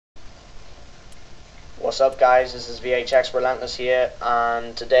What's up guys, this is VHX Relentless here,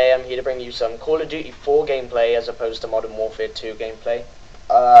 and today I'm here to bring you some Call of Duty 4 gameplay as opposed to Modern Warfare 2 gameplay.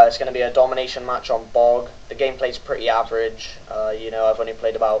 It's going to be a domination match on Bog. The gameplay's pretty average. I've only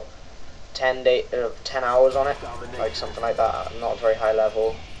played about 10 hours on it, like something like that. I'm not very high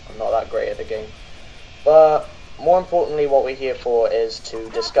level, I'm not that great at the game. But more importantly, what we're here for is to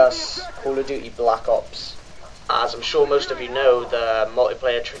discuss Call of Duty Black Ops. As I'm sure most of you know, the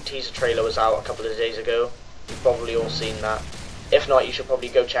multiplayer teaser trailer was out a couple of days ago. You've probably all seen that. If not, you should probably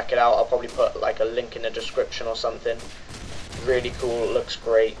go check it out. I'll probably put like a link in the description or something. Really cool, looks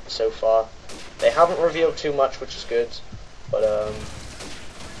great so far. They haven't revealed too much, which is good. But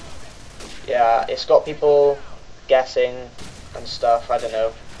yeah, it's got people guessing and stuff, I don't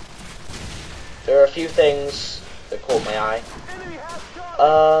know. There are a few things that caught my eye.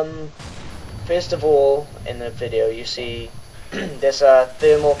 First of all, in the video you see this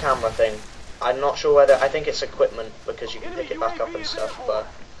thermal camera thing. I'm not sure whether, I think it's equipment because you can pick it back up and stuff, but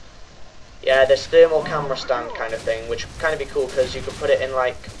yeah, this thermal camera stand kind of thing, which would kind of be cool because you could put it in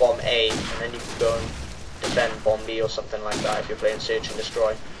like bomb A and then you could go and defend bomb B or something like that if you're playing Search and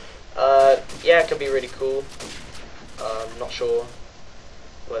Destroy. Yeah, it could be really cool. Not sure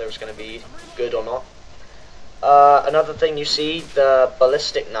whether it's going to be good or not. Another thing you see, the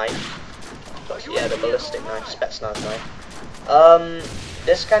ballistic knife. Yeah, the ballistic knife, Spetsnaz knife.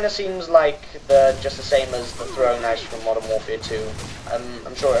 This kind of seems like just the same as the throwing knives from Modern Warfare 2.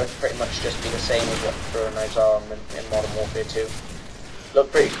 I'm sure it would pretty much just be the same as what the throwing knives are in Modern Warfare 2.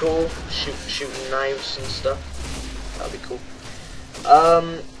 Look pretty cool, shooting knives and stuff. That'd be cool.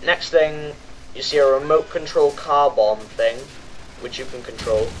 Next thing, you see a remote control car bomb thing, which you can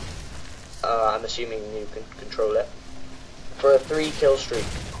control. I'm assuming you can control it for a 3-kill streak.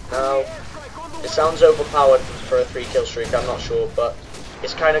 Now, it sounds overpowered for a 3-kill streak, I'm not sure, but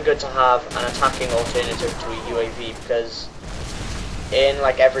it's kind of good to have an attacking alternative to a UAV, because in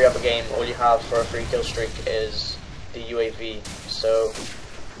like every other game, all you have for a 3-kill streak is the UAV, so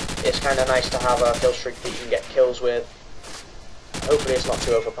it's kind of nice to have a kill streak that you can get kills with. Hopefully it's not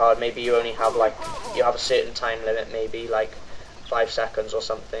too overpowered. Maybe you only have like, you have a certain time limit, maybe like 5 seconds or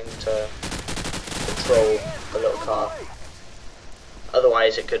something to control the little car.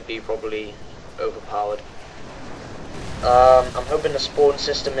 Otherwise it could be probably overpowered. I'm hoping the spawn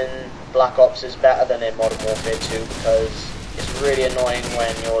system in Black Ops is better than in Modern Warfare 2, because it's really annoying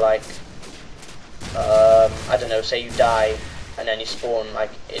when you're like, I don't know, say you die and then you spawn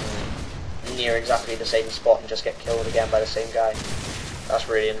like in near exactly the same spot and just get killed again by the same guy. That's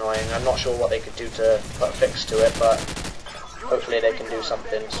really annoying. I'm not sure what they could do to put a fix to it, but hopefully they can do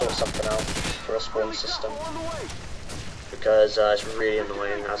something, sort something out for a spawn system. Because it's really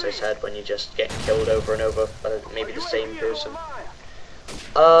annoying, as I said, when you just get killed over and over by maybe the same person.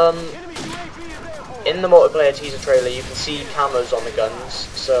 In the multiplayer teaser trailer you can see camos on the guns,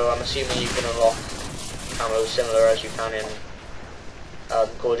 so I'm assuming you can unlock camos similar as you can in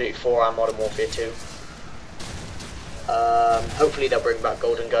Call of Duty 4 and Modern Warfare 2. Hopefully they'll bring back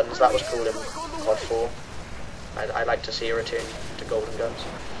golden guns. That was cool in Cod 4. I'd like to see a return to golden guns.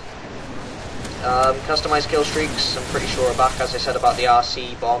 Customized kill streaks, I'm pretty sure are back, as I said about the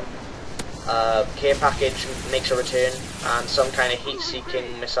RC bomb. Care package makes a return, and some kind of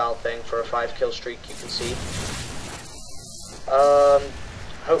heat-seeking missile thing for a 5-kill streak you can see.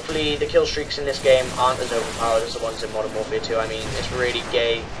 Hopefully the kill streaks in this game aren't as overpowered as the ones in Modern Warfare 2. I mean, it's really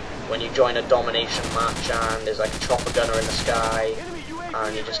gay when you join a domination match and there's like a chopper gunner in the sky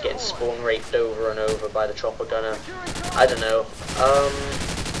and you're just getting spawn raped over and over by the chopper gunner. I don't know.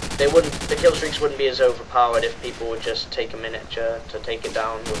 The kill streaks wouldn't be as overpowered if people would just take a minute to take it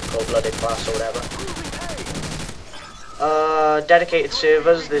down with cold-blooded class or whatever. Dedicated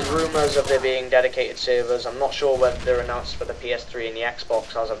servers, there's rumours of there being dedicated servers. I'm not sure whether they're announced for the PS3 and the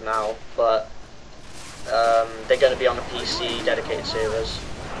Xbox as of now, but they're going to be on the PC dedicated servers,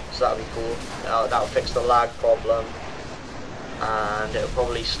 so that'll be cool. That'll fix the lag problem, and it'll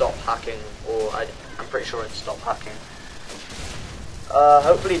probably stop hacking, or I'm pretty sure it'll stop hacking.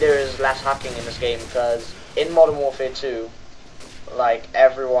 Hopefully there is less hacking in this game, because in Modern Warfare 2, like,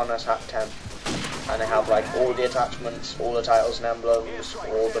 everyone has hacked temp, and they have like all the attachments, all the titles and emblems,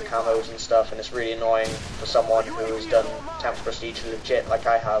 all the camos and stuff, and it's really annoying for someone who has done temp prestige legit like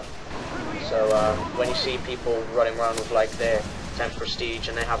I have. So when you see people running around with like their temp prestige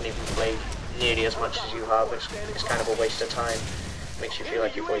and they haven't even played nearly as much as you have, it's kind of a waste of time. Makes you feel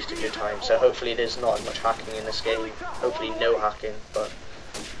like you've wasted your time. So hopefully there's not as much hacking in this game. Hopefully no hacking, but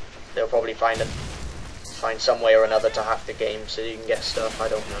they'll probably find some way or another to hack the game so you can get stuff. I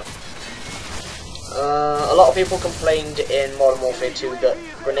don't know. A lot of people complained in Modern Warfare 2 that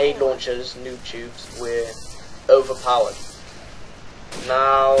grenade launchers, noob tubes, were overpowered.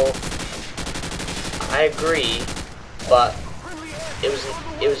 Now, I agree, but it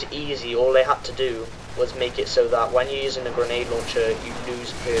was easy. All they had to do was make it so that when you're using a grenade launcher, you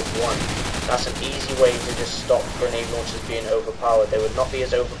lose perk 1. That's an easy way to just stop grenade launchers being overpowered. They would not be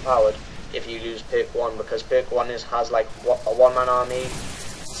as overpowered if you lose perk 1, because perk 1 has like a one-man army,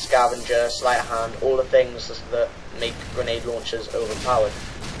 scavenger, sleight of hand, all the things that make grenade launchers overpowered.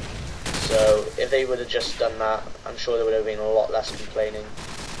 So if they would have just done that, I'm sure there would have been a lot less complaining.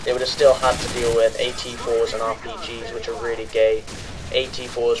 They would have still had to deal with AT4s and RPGs, which are really gay.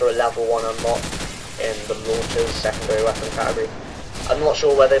 AT4s are a level 1 unlock in the launchers secondary weapon category. I'm not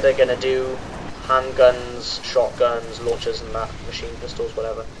sure whether they're going to do handguns, shotguns, launchers and that, machine pistols,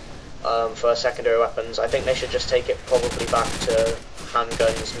 whatever, for secondary weapons. I think they should just take it probably back to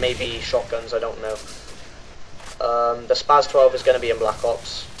handguns, maybe shotguns, I don't know. The Spaz 12 is going to be in Black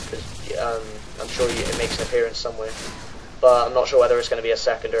Ops, because I'm sure it makes an appearance somewhere. But I'm not sure whether it's going to be a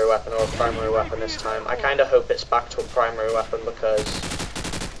secondary weapon or a primary weapon this time. I kind of hope it's back to a primary weapon, because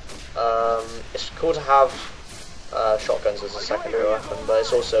it's cool to have shotguns as a secondary weapon, but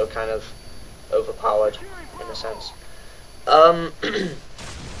it's also kind of overpowered in a sense.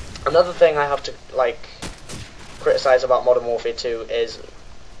 Another thing I have to criticize about Modern Warfare 2 is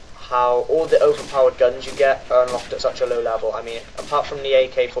how all the overpowered guns you get are unlocked at such a low level. I mean, apart from the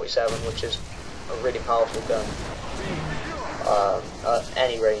AK-47, which is a really powerful gun, at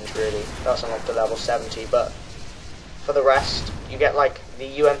any range really, that's unlocked at level 70, but for the rest, you get like the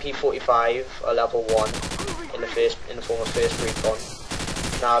UMP-45 at level 1 in the form of First Recon.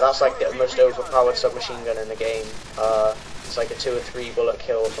 Now that's like the most overpowered submachine gun in the game. It's like a 2 or 3 bullet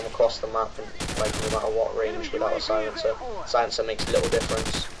kill from across the map, and like no matter what range without a silencer. Silencer makes little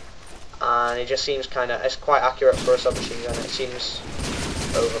difference, and it just seems it's quite accurate for a submachine gun. It seems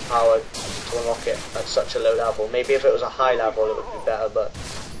overpowered to unlock it at such a low level. Maybe if it was a high level it would be better, but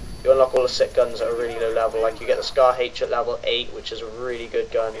you unlock all the sick guns at a really low level. Like you get the Scar H at level 8, which is a really good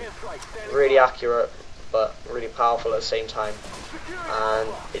gun, really accurate but really powerful at the same time. And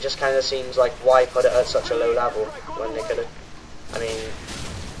it just kind of seems like, why put it at such a low level when they could have, I mean,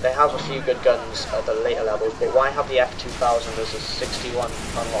 they have a few good guns at the later levels, but why have the F2000 as a 61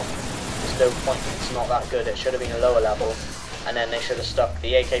 unlock? There's no point, it's not that good. It should have been a lower level, and then they should have stuck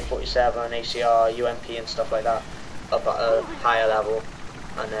the AK-47, ACR, UMP and stuff like that up at a higher level,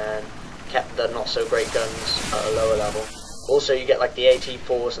 and then kept the not so great guns at a lower level. Also you get like the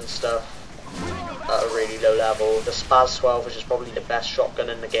AT4s and stuff at a really low level. The Spaz 12, which is probably the best shotgun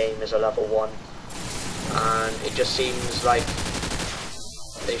in the game, is a level 1, and it just seems like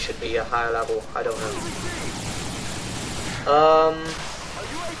they should be a higher level. I don't know.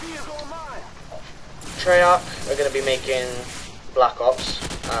 Treyarch are going to be making Black Ops,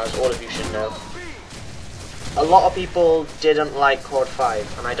 as all of you should know. A lot of people didn't like Cod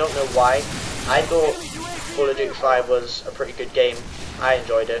 5, and I don't know why. I thought Call of Duty 5 was a pretty good game. I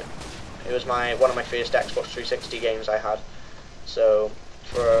enjoyed it. It was one of my first Xbox 360 games I had. So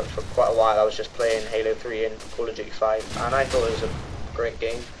for quite a while I was just playing Halo 3 and Call of Duty 5, and I thought it was a great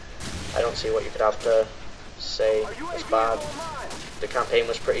game. I don't see what you could have to say was bad. The campaign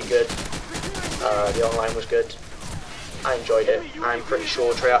was pretty good. The online was good. I enjoyed it. I'm pretty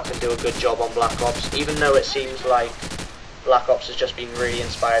sure Treyarch can do a good job on Black Ops, even though it seems like Black Ops has just been really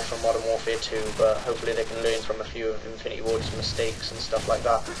inspired from Modern Warfare 2, but hopefully they can learn from a few of Infinity Ward's mistakes and stuff like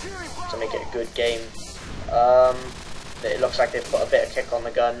that to make it a good game. It looks like they've put a bit of kick on the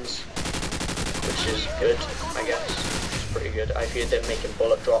guns, which is good, I guess. It's pretty good. I feared them making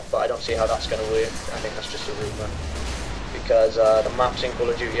bullet drop, but I don't see how that's going to work. I think that's just a rumour, because the maps in Call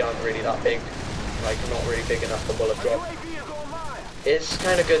of Duty aren't really that big, like not really big enough for bullet drop. It's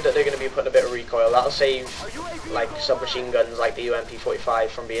kind of good that they're going to be putting a bit of recoil. That'll save like submachine guns like the UMP-45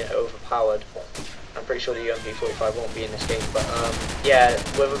 from being overpowered. I'm pretty sure the UMP-45 won't be in this game, but yeah,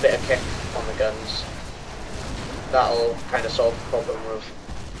 with a bit of kick on the guns, that'll kind of solve the problem of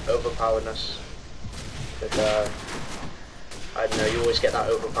overpoweredness. But I don't know, you always get that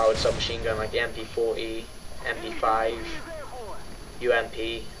overpowered submachine gun like the MP40, MP5, UMP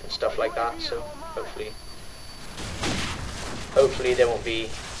and stuff like that, so hopefully they won't be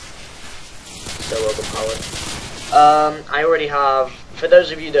so overpowered. I already have, for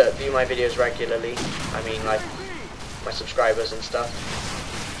those of you that view my videos regularly, I mean like my subscribers and stuff,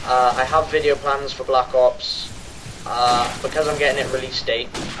 I have video plans for Black Ops. Because I'm getting it release date,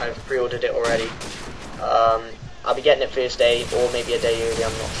 I've pre-ordered it already. I'll be getting it first day, or maybe a day early,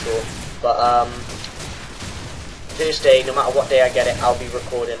 I'm not sure. But first day, no matter what day I get it, I'll be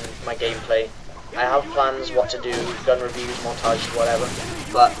recording my gameplay I have plans what to do, gun reviews, montages, whatever.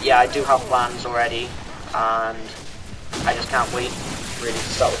 But yeah, I do have plans already, and I just can't wait really to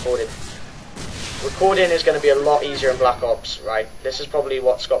start recording. Recording is going to be a lot easier in Black Ops, right? This is probably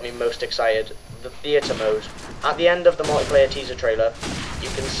what's got me most excited. The theatre mode. At the end of the multiplayer teaser trailer, you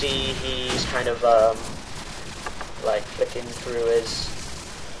can see he's kind of like flicking through his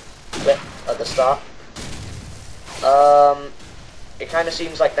clip at the start. It kind of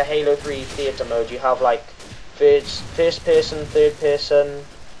seems like the Halo 3 theatre mode. You have like first person, third person.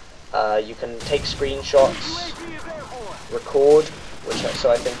 You can take screenshots, record,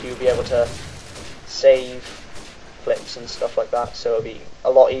 so I think you'll be able to save clips and stuff like that, so it'll be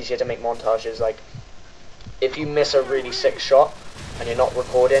a lot easier to make montages. Like, if you miss a really sick shot and you're not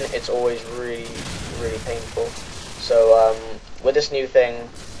recording, it's always really painful. So with this new thing,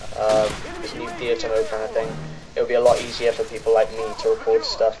 this new theatre mode kind of thing, it'll be a lot easier for people like me to record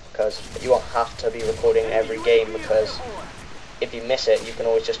stuff, because you won't have to be recording every game, because if you miss it, you can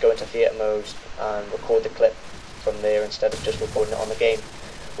always just go into theatre mode and record the clip from there instead of just recording it on the game,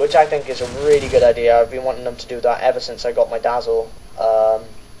 which I think is a really good idea. I've been wanting them to do that ever since I got my Dazzle.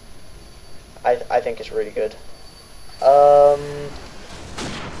 I think it's really good. So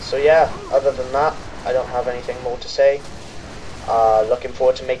yeah, other than that, I don't have anything more to say. Looking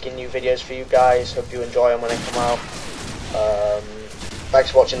forward to making new videos for you guys. Hope you enjoy them when they come out. Thanks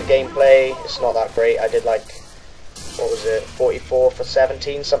for watching the gameplay. It's not that great. I did like, what was it, 44 for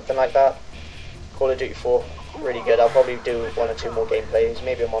 17, something like that. Call of Duty 4. Really good. I'll probably do 1 or 2 more gameplays,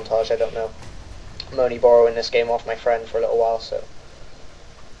 maybe a montage, I don't know. I'm only borrowing this game off my friend for a little while, so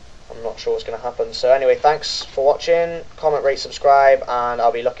I'm not sure what's going to happen. So anyway, thanks for watching. Comment, rate, subscribe, and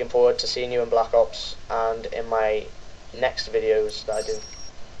I'll be looking forward to seeing you in Black Ops and in my next videos that I do.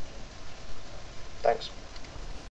 Thanks.